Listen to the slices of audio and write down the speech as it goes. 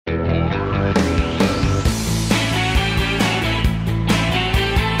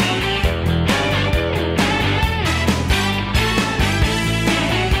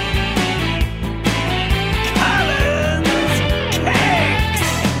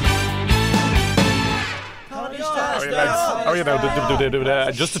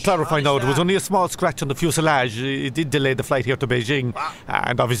Just to clarify now, it was only a small scratch on the fuselage. It did delay the flight here to Beijing,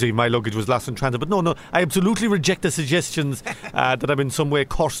 and obviously my luggage was lost in transit. But no, I absolutely reject the suggestions that I'm in some way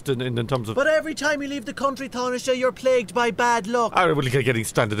cursed in terms of... But every time you leave the country, Taoiseach, you're plagued by bad luck. Getting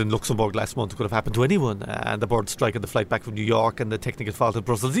stranded in Luxembourg last month could have happened to anyone, and the bird strike on the flight back from New York and the technical fault in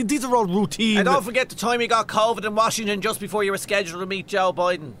Brussels. These are all routine. And don't forget the time you got COVID in Washington just before you were scheduled to meet Joe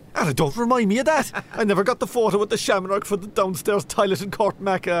Biden. And don't remind me of that. I never got the photo with the shamrock for the downstairs toilet in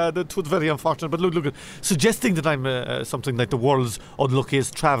Corkmac. That was very unfortunate. But look, suggesting that I'm something like the world's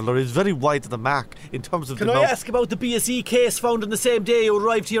unluckiest traveller is very wide of the mark in terms of... Can I ask about the BSE case found on the same day you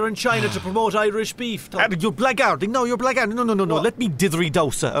arrived here in China to promote Irish beef? You're blackguarding. No, you're blackguarding. No. Let me dithery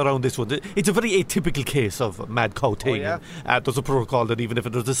douse around this one. It's a very atypical case of mad cow thing. Oh, yeah? There's a protocol that even if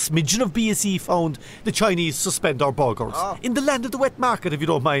there's a smidgen of BSE found, the Chinese suspend our burgers. In the land of the wet market, if you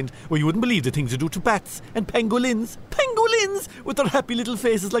don't mind, where you wouldn't believe the things they do to bats and pangolins. Pangolins! With their happy little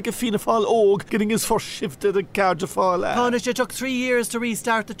faces like a Fianna Fáil ogue getting his first shift at a Cardiff-Fall. Taoiseach, it took 3 years to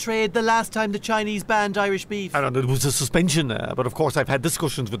restart the trade the last time the Chinese banned Irish beef. I don't know, it was a suspension, but of course I've had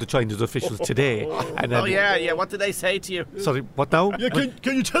discussions with the Chinese officials today. And, yeah, what did they say to you? Sorry, what now? Yeah,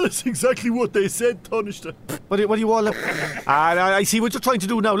 can you tell us exactly what they said, Taoiseach? What do you all... I see what you're trying to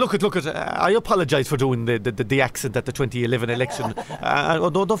do now. Look at I apologise for doing the accent at the 2011 election.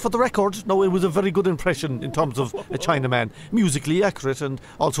 No, for the record, no, it was a very good impression in terms of a Chinaman. Musically accurate, and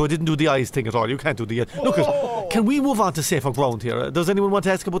also I didn't do the eyes thing at all. You can't do the... can we move on to safer ground here? Does anyone want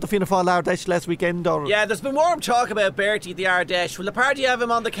to ask about the Fianna Fáil Ardèche last weekend? Or? Yeah, there's been more talk about Bertie the Ardèche. Will the party have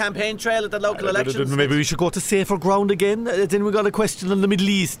him on the campaign trail at the local elections? Maybe we should go to safer ground again. Then we got a question on the Middle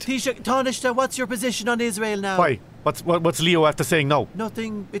East. Taoiseach, what's your position on Israel now? Why? What's Leo after saying no?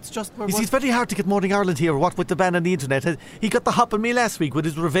 Nothing, it's just... It's very hard to get Morning Ireland here, what with the ban on the internet. He got the hop on me last week with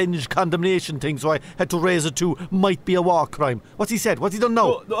his revenge condemnation thing, so I had to raise it to might be a war crime. What's he said? What's he done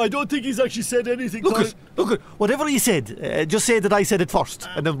now? No, I don't think he's actually said anything. Look, whatever he said, just say that I said it first,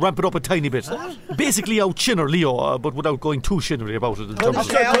 and then ramp it up a tiny bit. Basically out-Shinner Leo, but without going too shinnery about it.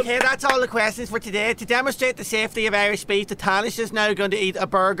 Okay, that's all the questions for today. To demonstrate the safety of Irish beef, the Taoiseach is now going to eat a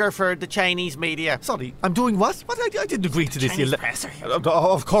burger for the Chinese media. Sorry, I'm doing what? I didn't agree to this.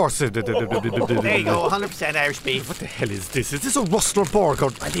 Of course. There you go, 100% Irish beef. What the hell is this? Is this a Rustler burger?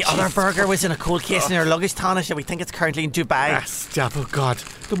 Well, the other burger was in a cold case in our luggage, Taoiseach. We think it's currently in Dubai. Stop, oh God.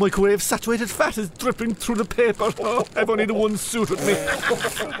 The microwave saturated fat is dripping through the paper. I've only the one suit with me.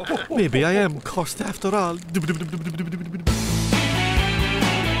 Maybe I am cursed after all.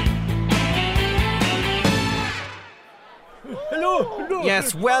 Hello.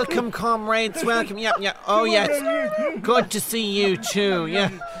 Yes, welcome, comrades. Welcome. Yeah. Oh, yes. Good to see you too.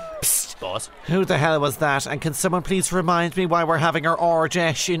 Yeah. Psst, boss. Who the hell was that? And can someone please remind me why we're having our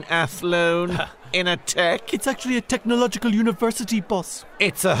Ardèche in Athlone? In a tech? It's actually a technological university, boss.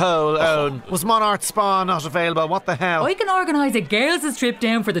 It's a whole own. Was Monarch Spa not available? What the hell? I can organise a girls' trip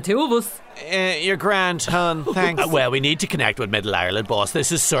down for the two of us. You're grand, hon. Thanks. Well, we need to connect with Middle Ireland, boss.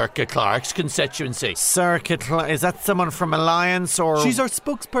 This is Circa Clark's constituency. Is that someone from Alliance or...? She's our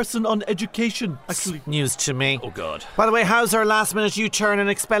spokesperson on education, actually. News to me. Oh, God. By the way, how's our last-minute U-turn in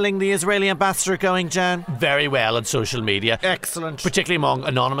expelling the Israeli ambassador going, Jan? Very well on social media. Excellent. Particularly among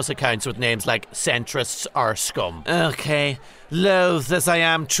anonymous accounts with names like centrists or scum. Okay. Loath as I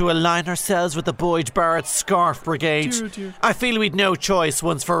am to align ourselves with the Boyd Barrett Scarf Brigade. Dear. I feel we'd no choice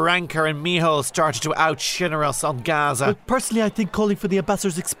once Varanker and Micheál started to out-Shinner us on Gaza. But personally, I think calling for the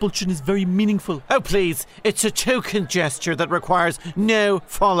ambassador's expulsion is very meaningful. Oh, please. It's a token gesture that requires no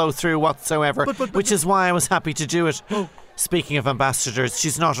follow-through whatsoever, which is why I was happy to do it. Oh. Speaking of ambassadors,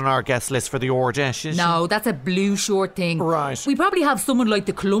 she's not on our guest list for the Ardèche, is she? No, that's a blue short thing. Right. We probably have someone like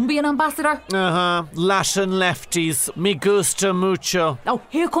the Colombian ambassador. Latin lefties. Me gusta mucho. Oh,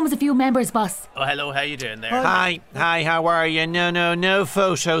 here comes a few members, boss. Oh, hello, how you doing there? Hi, how are you? No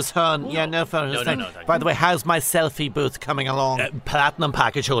photos, hon. Yeah, no photos. No, thank By the way, how's my selfie booth coming along? Platinum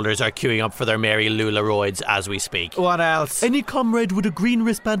package holders are queuing up for their Mary Lularoids as we speak. What else? Any comrade with a green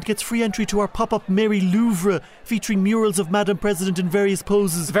wristband gets free entry to our pop-up Mary Louvre, featuring murals of Madam President in various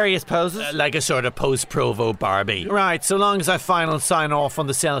poses. Various poses? Like a sort of post-Provo Barbie. Right, so long as I final sign off on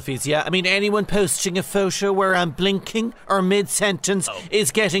the selfies, yeah? I mean, anyone posting a photo where I'm blinking or mid-sentence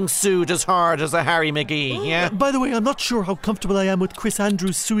is getting sued as hard as a Harry McGee, yeah? By the way, I'm not sure how comfortable I am with Chris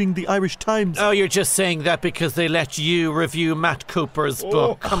Andrews suing the Irish Times. Oh, you're just saying that because they let you review Matt Cooper's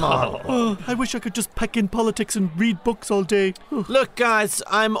book. Come on. I wish I could just pack in politics and read books all day. Look, guys,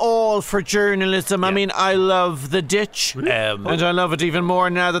 I'm all for journalism. I mean, I love The Ditch. much. And I love it even more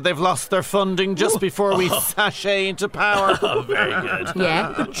now that they've lost their funding just before we sashay into power. Very good.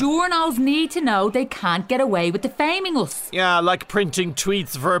 Yeah, but journals need to know they can't get away with defaming us. Yeah, like printing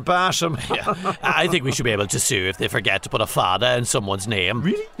tweets verbatim. Yeah. I think we should be able to sue if they forget to put a fada in someone's name.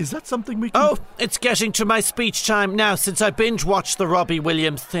 Really? Is that something we can... Oh, it's getting to my speech time now. Since I binge-watched the Robbie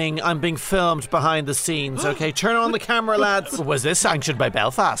Williams thing, I'm being filmed behind the scenes, okay? Turn on the camera, lads. Was this sanctioned by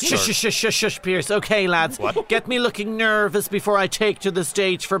Belfast? Shush, Pierce. Okay, lads. What? Get me looking nervous before I take to the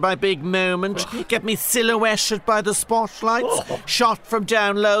stage for my big moment. Get me silhouetted by the spotlights. Shot from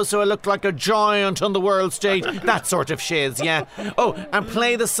down low so I look like a giant on the world stage. That sort of shiz, yeah. Oh, and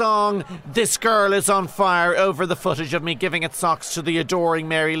play the song This Girl Is on Fire over the footage of me giving it socks to the adoring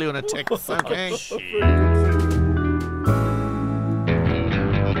Mary lunatics, okay?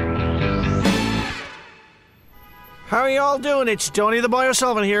 How are you all doing? It's Tony the Boy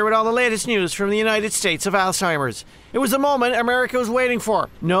O'Sullivan here with all the latest news from the United States of Alzheimer's. It was the moment America was waiting for.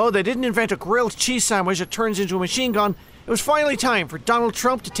 No, they didn't invent a grilled cheese sandwich that turns into a machine gun. It was finally time for Donald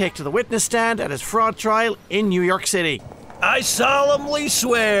Trump to take to the witness stand at his fraud trial in New York City. I solemnly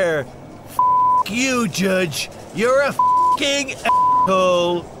swear, you, Judge. You're a f***ing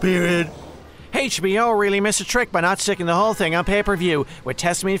asshole, period. HBO really missed a trick by not sticking the whole thing on pay-per-view. With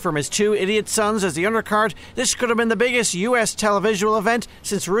testimony from his two idiot sons as the undercard, this could have been the biggest US televisual event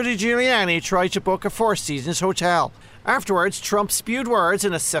since Rudy Giuliani tried to book a Four Seasons hotel. Afterwards, Trump spewed words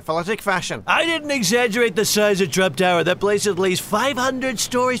in a syphilitic fashion. I didn't exaggerate the size of Trump Tower. That place is at least 500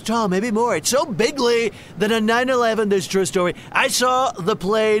 stories tall, maybe more. It's so bigly that on 9/11, this true story, I saw the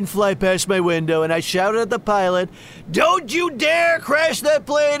plane fly past my window and I shouted at the pilot, "Don't you dare crash that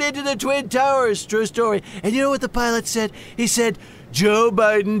plane into the Twin Towers!" True story. And you know what the pilot said? He said, "Joe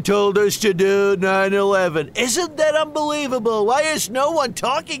Biden told us to do 9/11. Isn't that unbelievable? Why is no one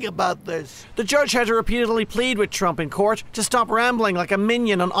talking about this? The judge had to repeatedly plead with Trump in court to stop rambling like a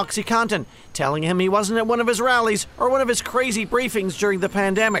minion on OxyContin, telling him he wasn't at one of his rallies or one of his crazy briefings during the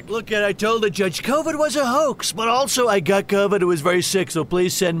pandemic. Look, I told the judge COVID was a hoax, but also I got COVID and was very sick, so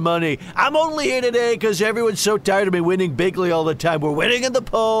please send money. I'm only here today because everyone's so tired of me winning bigly all the time. We're winning in the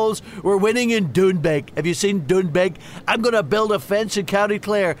polls. We're winning in Doonbeg. Have you seen Doonbeg? I'm going to build a fence in County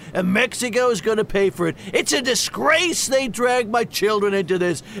Clare, and Mexico is going to pay for it. It's a disgrace they drag my children into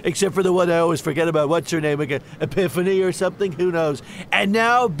this, except for the one I always forget about. What's her name again? Epiphany or something? Who knows? And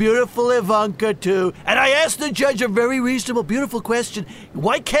now beautiful Ivanka too. And I asked the judge a very reasonable, beautiful question.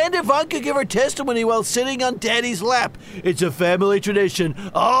 Why can't Ivanka give her testimony while sitting on Daddy's lap? It's a family tradition.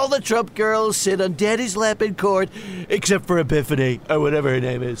 All the Trump girls sit on Daddy's lap in court, except for Epiphany, or whatever her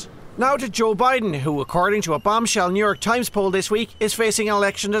name is. Now to Joe Biden, who, according to a bombshell New York Times poll this week, is facing an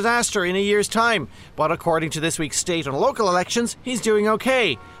election disaster in a year's time. But according to this week's state and local elections, he's doing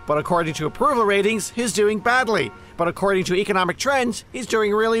okay. But according to approval ratings, he's doing badly. But according to economic trends, he's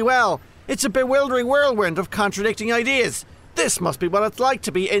doing really well. It's a bewildering whirlwind of contradicting ideas. This must be what it's like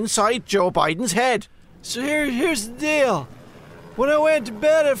to be inside Joe Biden's head. So here's the deal. When I went to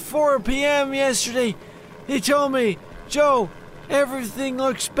bed at 4 p.m. yesterday, they told me, "Joe, everything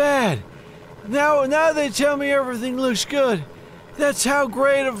looks bad." Now they tell me everything looks good. That's how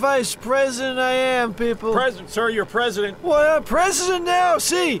great a vice president I am, people. Sir, you're president. Well, I'm president now.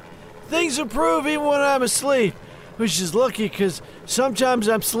 See, things improve even when I'm asleep, which is lucky because sometimes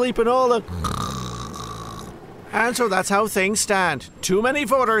I'm sleeping all the... And so that's how things stand. Too many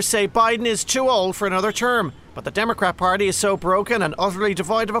voters say Biden is too old for another term. But the Democrat Party is so broken and utterly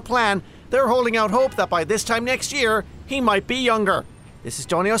devoid of a plan, they're holding out hope that by this time next year, he might be younger. This is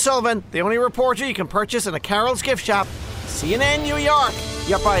Tony O'Sullivan, the only reporter you can purchase in a Carol's gift shop. CNN New York.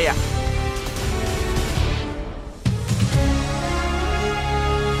 Yapaya.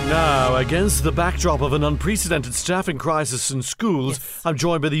 Now, against the backdrop of an unprecedented staffing crisis in schools, I'm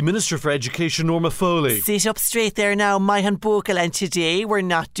joined by the Minister for Education, Norma Foley. Sit up straight there now, Micheál and today we're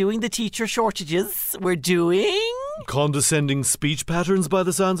not doing the teacher shortages. We're doing... Condescending speech patterns by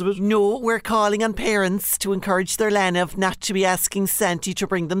the sounds of it? No, we're calling on parents to encourage their Lanav not to be asking Santi to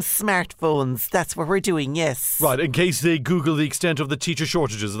bring them smartphones. That's what we're doing, yes. Right, in case they Google the extent of the teacher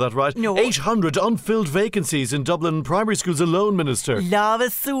shortages, is that right? No. 800 unfilled vacancies in Dublin primary schools alone, Minister. Love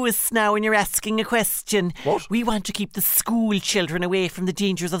is Suis now when you're asking a question. What? We want to keep the school children away from the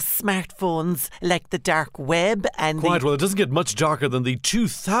dangers of smartphones, like the dark web and Quite well, it doesn't get much darker than the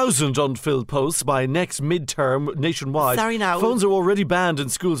 2,000 unfilled posts by next midterm nationwide. Sorry now. Phones are already banned in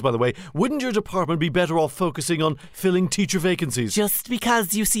schools, by the way. Wouldn't your department be better off focusing on filling teacher vacancies? Just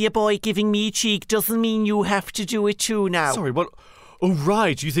because you see a boy giving me cheek doesn't mean you have to do it too now. Sorry, but Oh,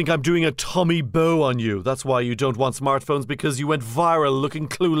 right. You think I'm doing a Tommy Bow on you. That's why you don't want smartphones, because you went viral looking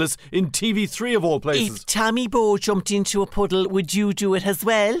clueless in TV3 of all places. If Tommy Bow jumped into a puddle, would you do it as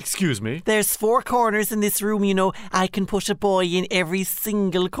well? Excuse me? There's 4 corners in this room, you know. I can put a boy in every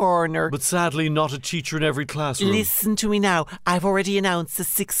single corner. But sadly, not a teacher in every classroom. Listen to me now. I've already announced the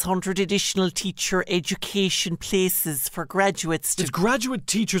 600 additional teacher education places for graduates to... Its graduate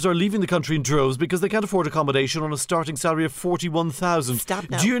teachers are leaving the country in droves because they can't afford accommodation on a starting salary of 41,000. Stop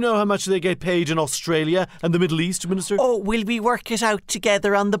now. Do you know how much they get paid in Australia and the Middle East, Minister? Oh, will we work it out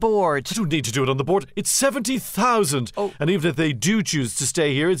together on the board? I don't need to do it on the board. It's 70,000. Oh. And even if they do choose to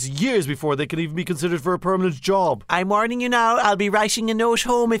stay here, it's years before they can even be considered for a permanent job. I'm warning you now, I'll be writing a note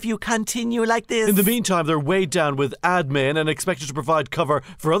home if you continue like this. In the meantime, they're weighed down with admin and expected to provide cover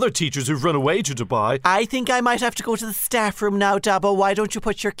for other teachers who've run away to Dubai. I think I might have to go to the staff room now, Dabbo. Why don't you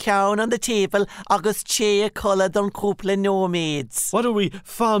put your cown on the table? Agus che cola don couple nomads. Why don't we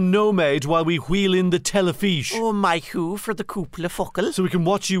fan nomade while we wheel in the telefiche? Oh, my who for the couple fuckle. So we can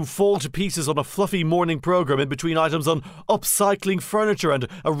watch you fall to pieces on a fluffy morning programme in between items on upcycling furniture and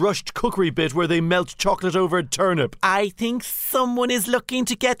a rushed cookery bit where they melt chocolate over a turnip. I think someone is looking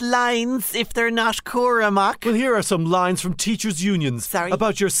to get lines if they're not Coramak. Well, here are some lines from teachers' unions. Sorry?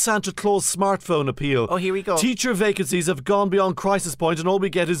 About your Santa Claus smartphone appeal. Oh, here we go. Teacher vacancies have gone beyond crisis point and all we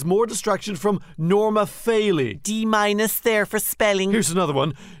get is more distraction from Norma Faley. D- there for spelling. Here's another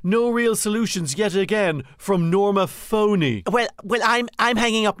one. No real solutions yet again from Norma Phoney. Well, I'm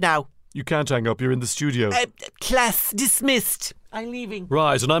hanging up now. You can't hang up, you're in the studio. Class dismissed. I'm leaving.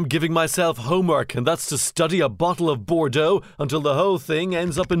 Right, and I'm giving myself homework, and that's to study a bottle of Bordeaux until the whole thing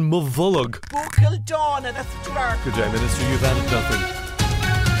ends up in Muvulug. Buchel Donna, that's what you are. Good day, Minister, you've added nothing.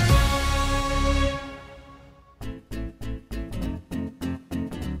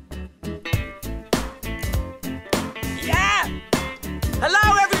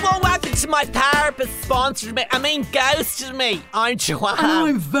 Hello everyone, welcome to my therapist ghosted me. I'm Joanne. And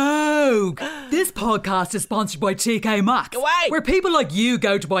I'm Vogue. This podcast is sponsored by TK Maxx. Go away. Where people like you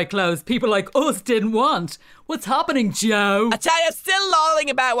go to buy clothes people like us didn't want. What's happening, Joe? I tell you, I'm still lolling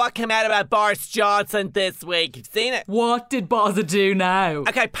about what came out about Boris Johnson this week. You've seen it? What did Bozza do now?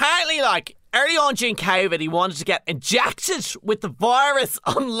 Okay, apparently, early on during COVID, he wanted to get injected with the virus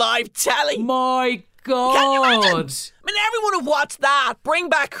on live telly. My God. Can you imagine? I mean, everyone would watch that. Bring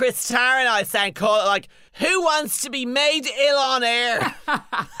back Chris Tarr and I saying, call it who wants to be made ill on air?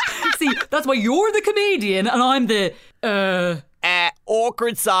 See, that's why you're the comedian and I'm the,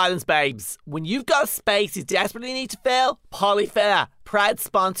 awkward silence, babes. When you've got space you desperately need to fill, Polyfilla, proud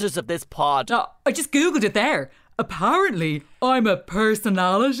sponsors of this pod. No, I just Googled it there. Apparently, I'm a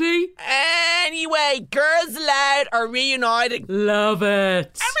personality. Anyway, Girls Aloud are reuniting. Love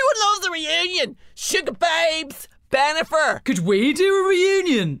it. Everyone loves a reunion. Sugar Babes, Bennifer. Could we do a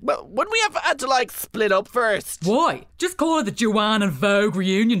reunion? Well, wouldn't we have had to split up first? Why? Just call it the Joanne and Vogue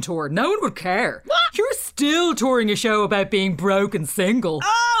reunion tour. No one would care. What? You're still touring a show about being broke and single.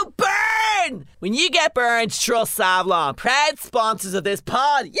 Oh, burn! When you get burned, trust Savlon. Proud sponsors of this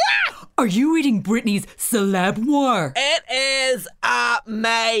pod. Yeah! Are you reading Britney's Celeb Noir? It is a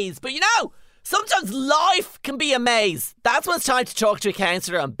maze. But sometimes life can be a maze. That's when it's time to talk to a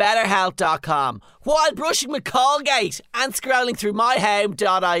counsellor on betterhealth.com while brushing with Colgate and scrolling through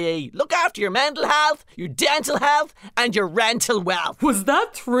myhome.ie. Look after your mental health, your dental health and your rental wealth. Was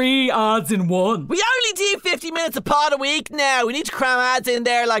that 3 ads in one? We only do 50 minutes a pod a week now. We need to cram ads in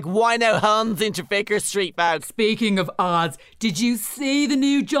there like Wino Huns into Vicar Street, folks. Speaking of ads, did you see the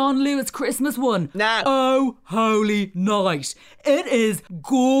new John Lewis Christmas one? No. Oh, holy night. It is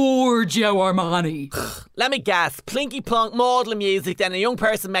Gorgio Armani. Let me guess. Plinky plonk maudlin music, then a young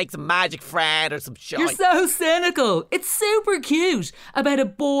person makes a magic friend or some shit. You're so cynical. It's super cute. About a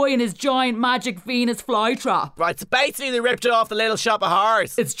boy and his giant magic Venus flytrap. Right, so basically they ripped it off the Little Shop of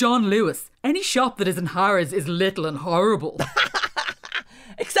Horrors. It's John Lewis. Any shop that isn't Harrods is little and horrible.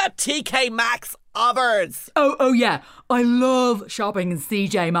 Except TK Maxx offers. Oh yeah. I love shopping in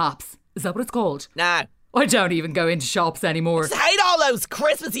CJ Maps. Is that what it's called? No. I don't even go into shops anymore. I just hate all those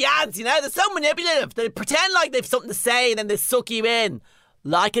Christmassy ads, They're so manipulative. They pretend like they've something to say and then they suck you in.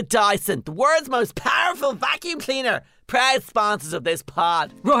 Like a Dyson, the world's most powerful vacuum cleaner. Proud sponsors of this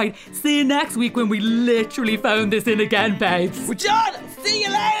pod. Right, see you next week when we literally phone this in again, babes. We're done. See you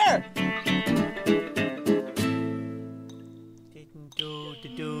later.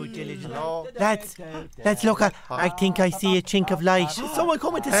 Lads, look, I think I see a chink of light. Someone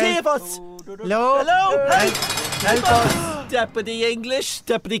coming to save us. Hello? Help us. Deputy English,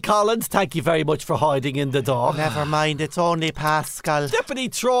 Deputy Collins, thank you very much for hiding in the door. Never mind, it's only Pascal. Deputy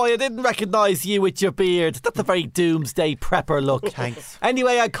Troy, I didn't recognise you with your beard. That's a very doomsday prepper look. Thanks.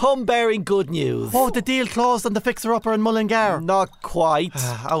 Anyway, I come bearing good news. Oh, the deal closed on the fixer-upper in Mullingar. Not quite.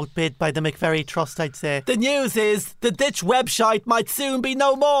 Outbid by the McVerry Trust, I'd say. The news is the ditch website might soon be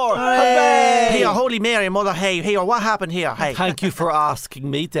no more. Hooray! Here, Holy Mary, Mother, hey, here, what happened here? Hey. Thank you for asking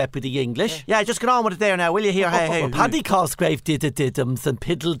me, Deputy English. Yeah, just get on with it there now, will you? Here, hey. Paddy Cosgrave did a diddums and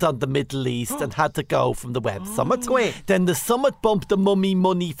piddled on the Middle East and had to go from the web summit. Then the summit bumped the mummy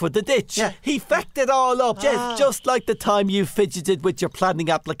money for the ditch. Yeah. He fecked it all up, just like the time you fidgeted with your planning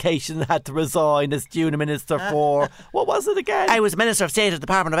application and had to resign as junior minister for... What was it again? I was Minister of State at the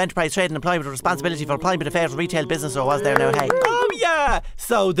Department of Enterprise, Trade and Employment with responsibility for employment affairs and retail business, so I was there now, hey. Oh, yeah.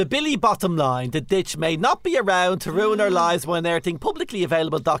 So the Billy bottom line, the ditch may not be around to ruin our lives when unearthing publicly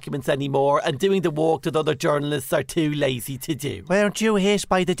available documents anymore and doing the work that other journalists are too lazy to do. Weren't you hit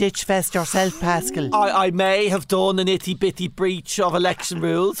by the ditch fest yourself, Pascal? I may have done an itty-bitty breach of election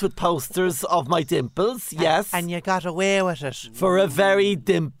rules with posters of my dimples, yes. And you got away with it. For a very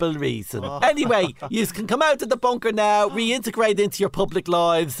dimple reason. Anyway, you can come out of the bunker now, reintegrate into your public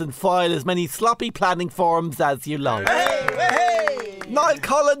lives and file as many sloppy planning forms as you like. Niall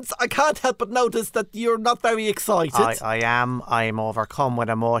Collins, I can't help but notice that you're not very excited. I am. I'm overcome with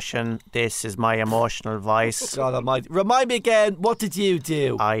emotion. This is my emotional voice. God almighty. Remind me again, what did you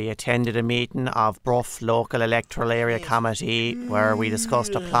do? I attended a meeting of Bruff Local Electoral Area Committee where we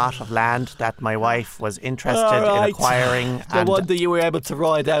discussed a plot of land that my wife was interested in acquiring. No wonder you were able to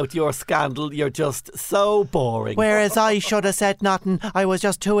ride out your scandal. You're just so boring. Whereas I should have said nothing. I was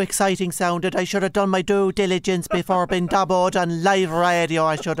just too exciting sounded. I should have done my due diligence before being dabbled on live radio.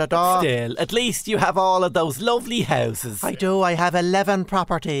 I should have done. Still, at least you have all of those lovely houses. I do. I have 11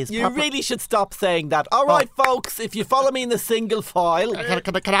 properties. You really should stop saying that. All right, folks, if you follow me in a single file.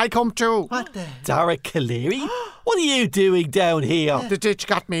 Can I come too? What the? Derek Caleri? What are you doing down here? The ditch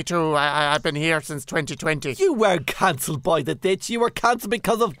got me too. I've been here since 2020. You weren't cancelled by the ditch. You were cancelled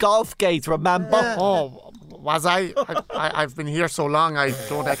because of Golfgate, remember? Oh, was I? I've been here so long I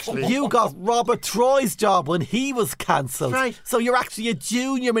don't actually... You got Robert Troy's job when he was cancelled. Right. So you're actually a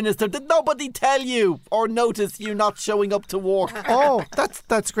junior minister. Did nobody tell you or notice you not showing up to work? Oh,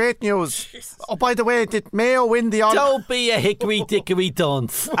 that's great news. Oh, by the way, did Mayo win the... Don't be a hickory-dickory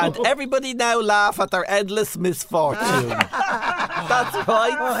dunce. And everybody now laugh at their endless misfortune. That's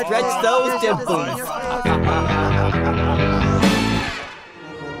right. Stretch those dimples.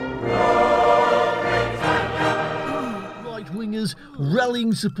 Wingers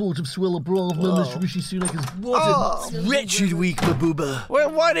rallying support of Suella Braverman as Rishi Sunak has what a Wretched week, Mahbooba.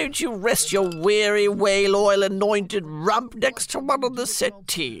 Well, why don't you rest your weary, whale oil anointed rump next to one of the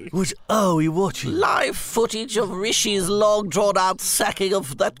settee? What are we watching? Live footage of Rishi's long drawn out sacking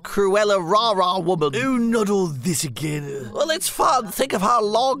of that Cruella Rara woman. Oh, not all this again. Well, it's fun. Think of how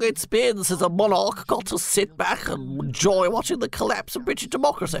long it's been since a monarch got to sit back and enjoy watching the collapse of British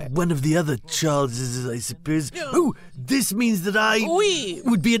democracy. One of the other Charleses, I suppose. Oh, this means that I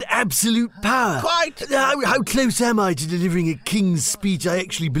would be an absolute power. Quite. How close am I to delivering a king's speech I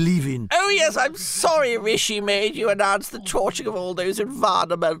actually believe in? Oh, yes, I'm sorry Rishi made you announce the torching of all those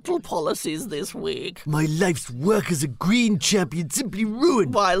environmental policies this week. My life's work as a green champion simply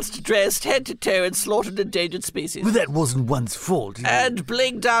ruined. Whilst dressed head to toe in slaughtered endangered species. Well, that wasn't one's fault. And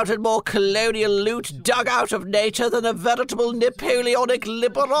blinked out in more colonial loot dug out of nature than a veritable Napoleonic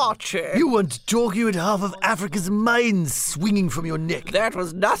Liberace. You weren't talking with half of Africa's mines swinging from your neck. That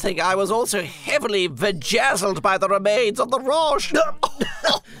was nothing. I was also heavily vajazzled by the remains of the Raj.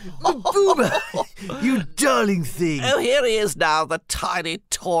 Mahbooba, you darling thing. Oh, here he is now, the tiny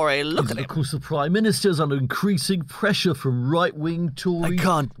Tory. Look at him. Of course, the Prime Minister's under increasing pressure from right-wing Tories. I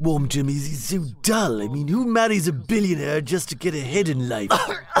can't warm to him. He's so dull. I mean, who marries a billionaire just to get ahead in life?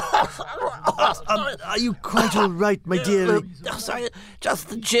 Are you quite all right, my dear? Sorry, just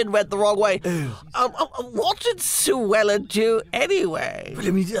the gin went the wrong way. What did Suella do anyway? Well,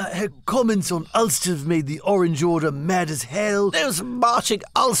 I mean, her comments on Ulster have made the Orange Order mad as hell. Those marching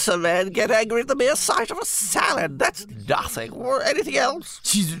Ulster men get angry at the mere sight of a salad. That's nothing. Or anything else.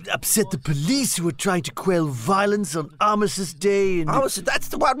 She's upset the police who are trying to quell violence on Armistice Day. And Armistice, that's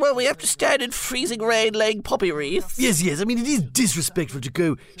the one where we have to stand in freezing rain laying poppy wreaths. Yes. I mean, it is disrespectful to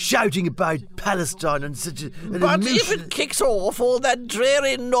go shouting about Palestine on such an But if it kicks off, all that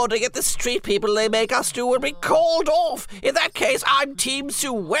dreary nodding at the street people they make us do will be called off. In that case, I'm Team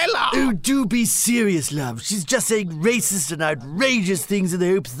Suella. Oh, do be serious, love. She's just saying racist and outrageous things in the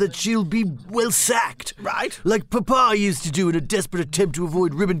hopes that she'll be, well, sacked. Right. Like Papa used to do in a desperate attempt to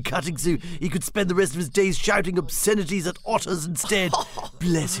avoid ribbon cutting so he could spend the rest of his days shouting obscenities at otters instead.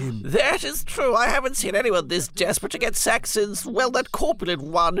 Bless him. That is true. I haven't seen anyone this desperate to get sacked since, well, that corpulent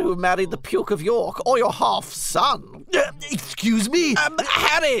one who married the Puke of York, or your half-son. Excuse me?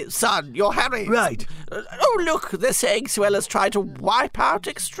 Harry, son, you're Harry. Right. Oh, look, they're saying Suella's trying to wipe out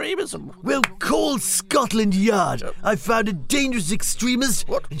extremism. Well, call Scotland Yard. I found a dangerous extremist,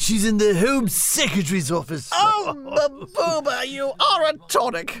 and she's in the Home Secretary's office. Oh, Booba, you are a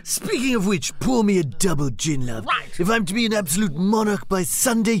tonic. Speaking of which, pour me a double gin, love. Right. If I'm to be an absolute monarch by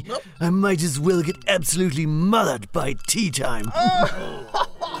Sunday, I might as well get absolutely mothered by tea time.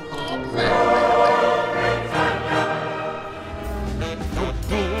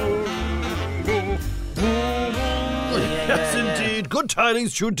 Yes, indeed. Good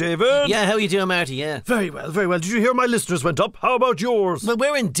tidings to you, David. Yeah, how you doing, Marty? Yeah. Very well, very well. Did you hear my listeners went up? How about yours? Well,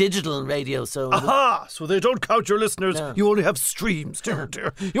 we're in digital radio, so... Aha! So they don't count your listeners. No. You only have streams. Dear,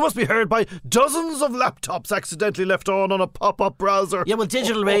 dear. You must be heard by dozens of laptops accidentally left on a pop-up browser. Yeah, well,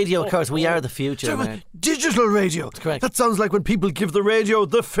 digital radio, of course, we are the future, Marty. Digital radio. That's correct. That sounds like when people give the radio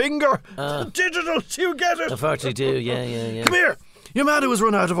the finger. Digital, do you get it? Unfortunately do, yeah. Come here. Your man who was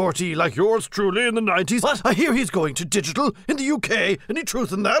run out of RT like yours truly in the 90s. What? I hear he's going to digital in the UK. Any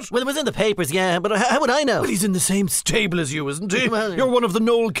truth in that? Well, it was in the papers, yeah, but how would I know? Well, he's in the same stable as you, isn't he? Well, You're one of the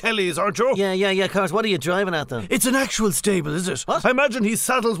Noel Kellys, aren't you? Yeah, of course. What are you driving at, though? It's an actual stable, is it? What? I imagine he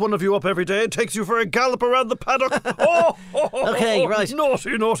saddles one of you up every day and takes you for a gallop around the paddock. Okay, right.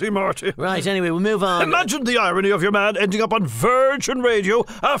 Naughty Marty. Right, anyway, we'll move on. Imagine the irony of your man ending up on Virgin Radio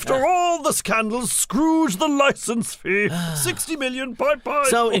after all the scandals. Scrooge the licence fee. 60 million, bye-bye.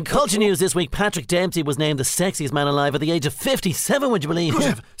 So, in culture news this week, Patrick Dempsey was named the sexiest man alive at the age of 57, would you believe? Good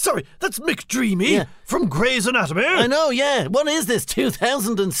heaven. Sorry, that's Mick Dreamy Yeah. from Grey's Anatomy. I know, yeah. What is this,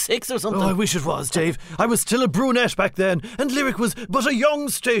 2006 or something? Oh, I wish it was, Dave. I was still a brunette back then, and Lyric was but a young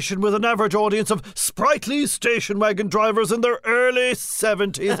station with an average audience of sprightly station wagon drivers in their early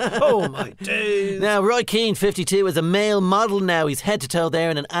 70s. Oh, my days. Now, Roy Keane, 52, is a male model now. He's head to toe there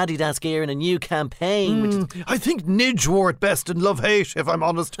in an Adidas gear in a new campaign. Which is... I think Nidge wore it best in Love Hate, if I'm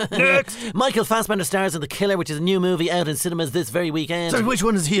honest. Next. Michael Fassbender stars in The Killer, which is a new movie out in cinemas this very weekend. Sorry, which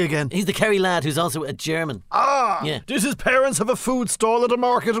one is he again? He's the Kerry lad who's also a German. Ah! Yeah. Did his parents have a food stall at a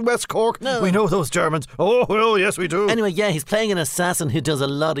market in West Cork? No. We know those Germans. Oh, well, yes, we do. Anyway, yeah, he's playing an assassin who does a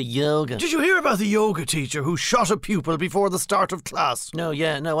lot of yoga. Did you hear about the yoga teacher who shot a pupil before the start of class? No,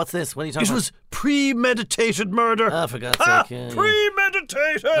 what's this? What are you talking It about? was premeditated murder. Oh, for God's sake, yeah.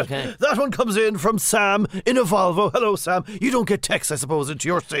 Premeditated! Okay. That one comes in from Sam in a Volvo. Hello, Sam. You don't get texts, I suppose, into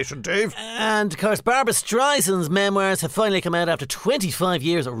your station, Dave. And, of course, Barbara Streisand's memoirs have finally come out after 25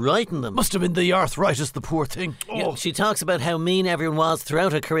 years of writing them. Must have been the arthritis, the poor thing. Yeah, she talks about how mean everyone was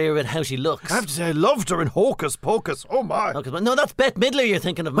throughout her career and how she looks. I have to say, I loved her in Hocus Pocus. Oh, my. Okay, no, that's Bette Midler you're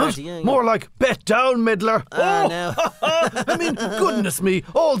thinking of, Marty. Yeah. More like Bet Down Midler. No. I mean, goodness me,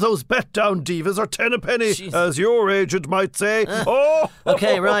 all those Bet Down divas are 10 a penny, as your agent might say.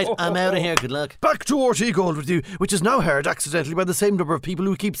 Okay, right, I'm out of here. Good luck. Back to RT Gold with you, which is now heard accidentally by the same number of people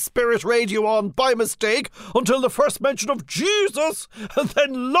who keep Spirit Radio on by mistake until the first mention of Jesus, and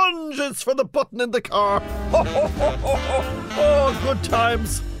then lunges for the button in the car. Oh, good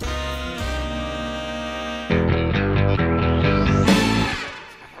times.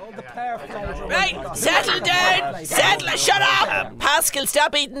 Right, settle down. Shut up. Pascal,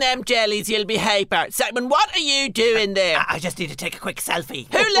 stop eating them jellies. You'll be hyper. Simon, what are you doing there? I just need to take a quick selfie.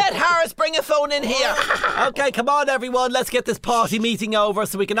 Who let Harris bring a phone in here? Okay, come on, everyone. Let's get this party meeting over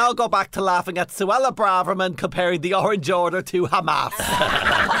so we can all go back to laughing at Suella Braverman comparing the Orange Order to Hamas.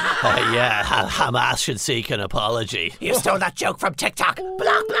 Hamas should seek an apology. You stole that joke from TikTok. Block,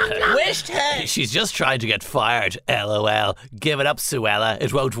 block, block. Wished her. She's just trying to get fired. LOL. Give it up, Suella.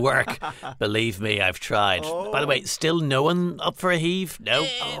 It won't work. Believe me, I've tried. By the way, still no one up for a heave? No?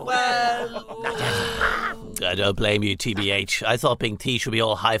 I don't blame you, TBH. I thought being T should be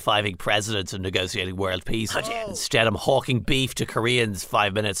all high-fiving presidents and negotiating world peace. Instead, I'm hawking beef to Koreans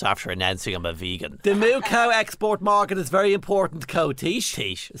 5 minutes after announcing I'm a vegan. The moo cow export market is very important,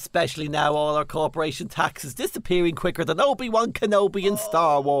 Tish. Especially now all our corporation tax is disappearing quicker than Obi-Wan Kenobi in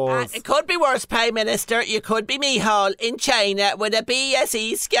Star Wars. It could be worse, Prime Minister. You could be Micheál in China with a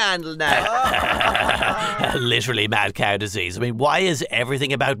BSE scandal now. Literally mad cow disease. I mean, why is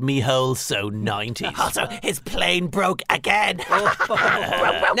everything about Micheál so 90s? Also, is plain broke again.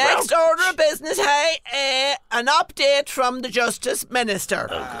 Next order of business, hey, an update from the Justice Minister.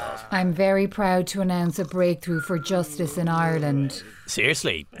 I'm very proud to announce a breakthrough for justice in Ireland.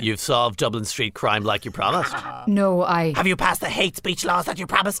 Seriously, you've solved Dublin Street crime like you promised? No, I... Have you passed the hate speech laws that you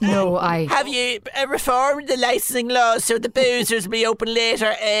promised? No, I... Have you reformed the licensing laws so the boozers will be open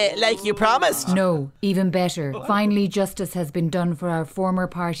later, like you promised? No, even better. Finally, justice has been done for our former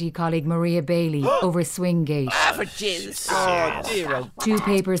party colleague Maria Bailey over Swinggate. Ah, for Jesus. Two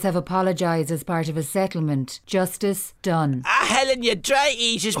papers have apologised as part of a settlement. Justice done. Ah, Helen, you dry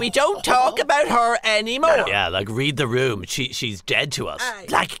eaters, we don't talk about her anymore. Yeah, like read the room. She's dead to us.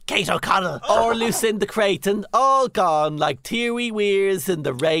 Like Kate O'Connell. Or Lucinda Creighton, all gone like teary weirs in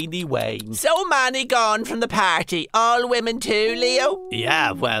the rainy wane. So many gone from the party. All women too, Leo?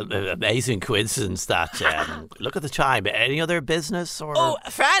 Yeah, well, amazing coincidence that. Look at the time. Any other business or? Oh,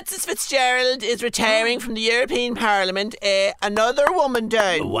 Frances Fitzgerald is retiring from the European Parliament. Another woman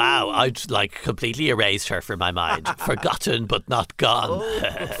down. Wow, I'd like completely erased her from my mind. Forgotten but not gone.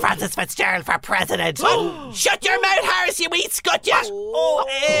 Frances Fitzgerald for president. Shut your mouth, Harris, you wee scutjut.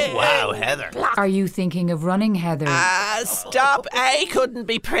 Wow, Heather. Are you thinking of running, Heather? Stop. I couldn't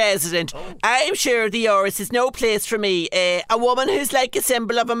be president. I'm sure the Oris is no place for me. A woman who's like a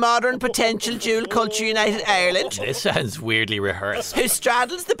symbol of a modern potential dual culture united Ireland. This sounds weirdly rehearsed. Who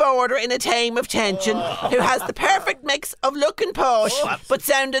straddles the border in a time of tension. Who has the perfect mix of looking posh but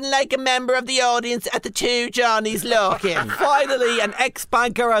sounding like a member of the audience at the Two Johnnies Lock-In. Finally, an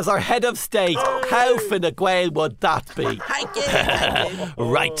ex-banker as our head of state. How Fine Gael would that be? Thank you.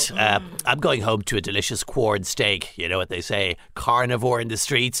 Right, I'm going home to a delicious corn steak. You know what they say, carnivore in the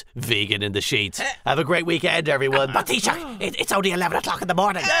streets, vegan in the sheets. Have a great weekend, everyone. But Taoiseach, it's only 11 o'clock in the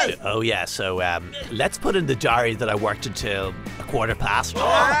morning. Oh yeah, so let's put in the diary that I worked until 1:15.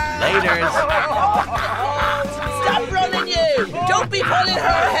 Laters. Stop running, you! Don't be pulling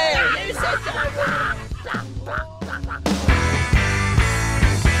her hair!